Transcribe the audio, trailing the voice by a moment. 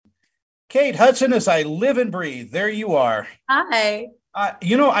Kate Hudson, as I live and breathe, there you are. Hi.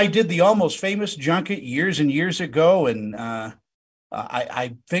 I did the Almost Famous junket years and years ago, and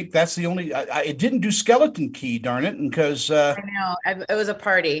I think that's the only. It didn't do Skeleton Key, darn it, because I know. It was a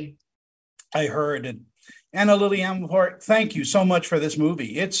party. I heard it. Anna Lily Amirpour, thank you so much for this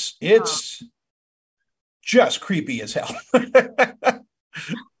movie. It's Oh, it's just creepy as hell.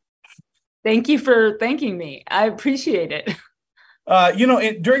 Thank you for thanking me. I appreciate it.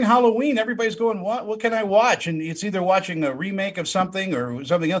 During Halloween, everybody's going, what can I watch? And it's either watching a remake of something or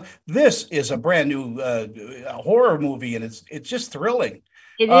something else. This is a brand new horror movie, and it's just thrilling.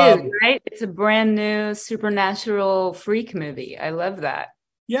 It is, Um, right? It's a brand new supernatural freak movie. I love that.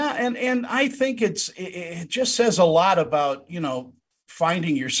 yeah, and I think it just says a lot about,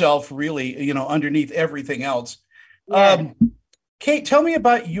 finding yourself really, underneath everything else. Yeah. Um, Kate, tell me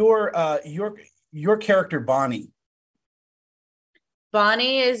about your character Bonnie.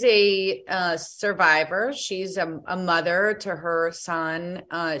 Bonnie is a survivor. She's a mother to her son.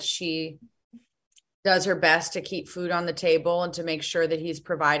 She does her best to keep food on the table and to make sure that he's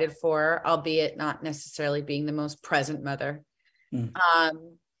provided for, albeit not necessarily being the most present mother. Mm.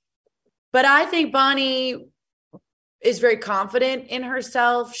 But I think Bonnie is very confident in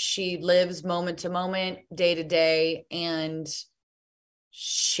herself. She lives moment to moment, day to day, and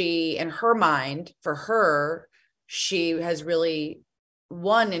she, in her mind, for her, she has really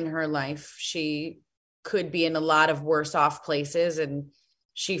won in her life. She could be in a lot of worse off places, and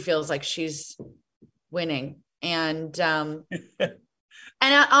she feels like she's winning. And Anna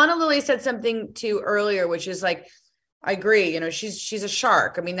Lily said something too earlier, which is like, I agree. She's a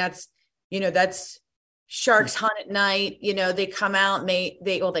shark. I mean, that's sharks hunt at night. They come out and they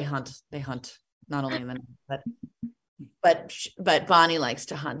hunt not only in the night, but Bonnie likes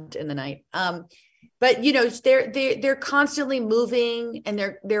to hunt in the night. But they're constantly moving,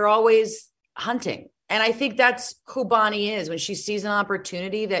 and they're always hunting. And I think that's who Bonnie is. When she sees an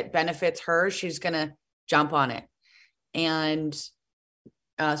opportunity that benefits her, she's gonna jump on it. And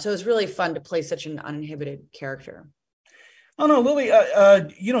so it's really fun to play such an uninhibited character. Oh no, Lily,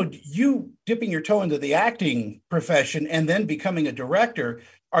 you dipping your toe into the acting profession and then becoming a director,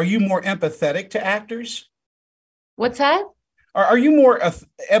 are you more empathetic to actors? What's that? Are you more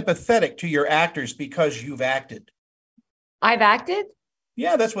empathetic to your actors because you've acted? I've acted.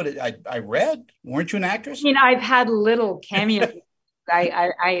 Yeah, that's what I read. Weren't you an actress? I've had little cameos.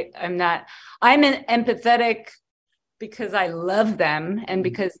 I'm not. I'm an empathetic because I love them and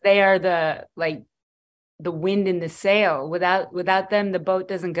because they are the wind in the sail. Without them, the boat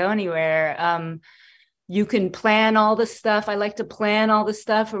doesn't go anywhere. You can plan all the stuff. I like to plan all the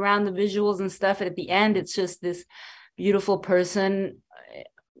stuff around the visuals and stuff. And at the end, it's just this beautiful person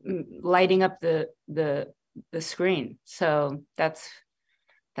lighting up the screen. So that's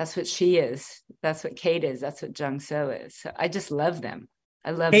what she is. That's what Kate is. That's what Jung So is. So I just love them.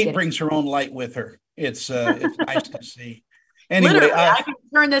 I love Kate getting. brings her own light with her. It's nice to see. Anyway, Literally, I can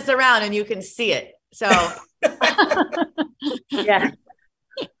turn this around and you can see it. So Yeah.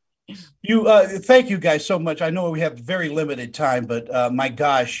 you thank you guys so much. I know we have very limited time, but my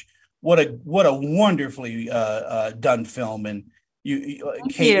gosh, what a wonderfully done film, and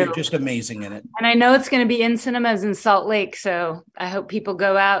Thank Kate, you're you. just amazing in it. And I know it's going to be in cinemas in Salt Lake, so I hope people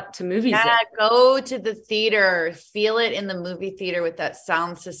go out to movies. yeah, go to the theater, feel it in the movie theater with that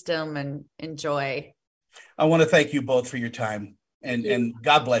sound system, and enjoy. I want to thank you both for your time, and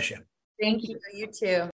God bless you. Thank you. You too.